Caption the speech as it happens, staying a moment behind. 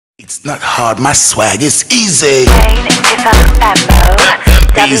It's not hard, my swag is easy. Tiffa, Fambo,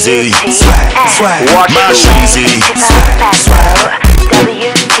 Easy. swag, My easy. Fambo,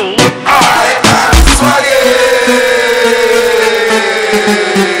 WT.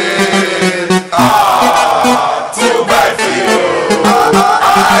 Too bad for you.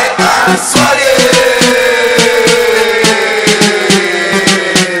 I am swaggy.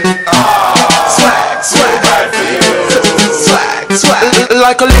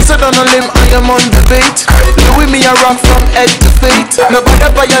 Like a lizard on a limb, I am on the beat. Louis me a rock from head to feet. Nobody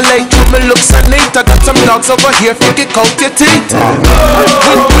violate you, me looks so neat. I got some dogs over here, kick out your teeth.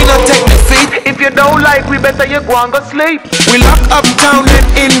 We not take defeat. If you don't like, we better you go and go sleep. We lock up town and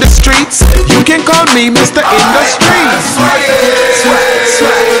in the streets. You can call me Mr. Industry. Swag, swag,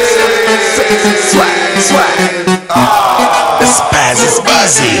 swag, swag. The spaz is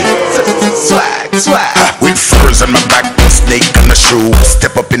easy. Swag, swag. With furs on my back, snake on the shoe.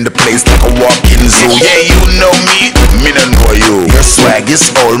 Step up in the place like a walk-in zoo. Yeah, you know me, me don't know you. Your swag is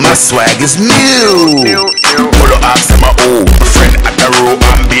old, my swag is new. Polo ask them my old friend at the row,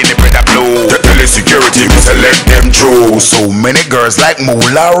 I'm being the bread of blue. Tell the security, me to let them through. So many girls like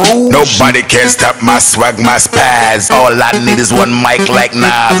Moula Rouge. Nobody can stop my swag, my spaz. All I need is one mic like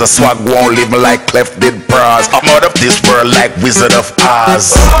Nas. A swag won't leave me like Clef did Pras. I'm out of this world like Wizard of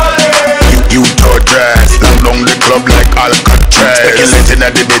Oz. You throw dress, long the club like Alcatraz. Speculating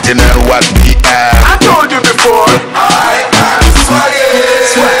and debating on what we have. I told you before, I am swaggy.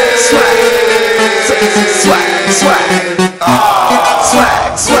 Swag, swag, swag, swag,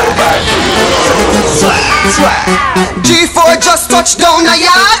 swag, swag, swag, swag. G4 just touched down the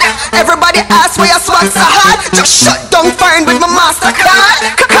yard. Everybody ask where your swag so hard. Just shut down fine with my MasterCard.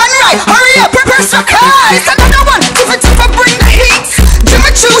 Right, hurry up, press your car. It's another one, tiffa, bring the heat.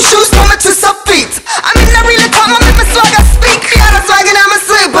 Jimmy Choo shoes, mama twist up feet. I'm in the really come, I'm in my swagger speak. Yeah, the swag and I'm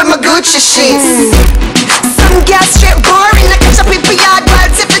asleep with my Gucci sheets. Some gas straight boring, I catch up in yard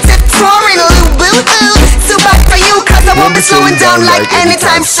while tip touring. Little boo-boo, too bad for you, cause I won't be slowing down like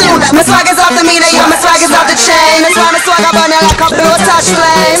anytime soon. My swag is off the meter, yo, my swag is off the chain. That's why my swag up on it like a blowtorch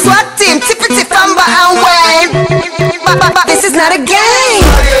flame. Swag team, tippity, Fambo and Wayne. But this is not a game.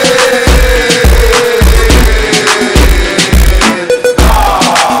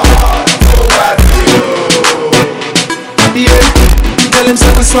 Tell him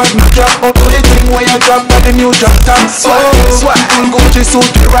say we swag no drop. Only thing where you drop on the new drop top. Swag, full Gucci suit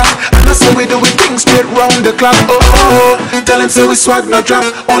we rock. And I say we do we things straight round the clock. Tell him say we swag no drop.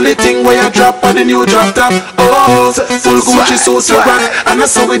 Only thing where you drop on the new drop top. Full Gucci suit we rock. And I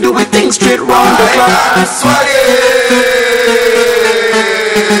say we do we things straight round the clock. Swaggy.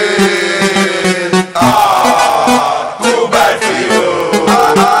 Too bad for you.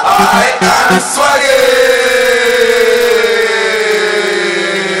 I am swaggy.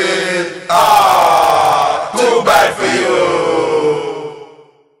 Too bad for you.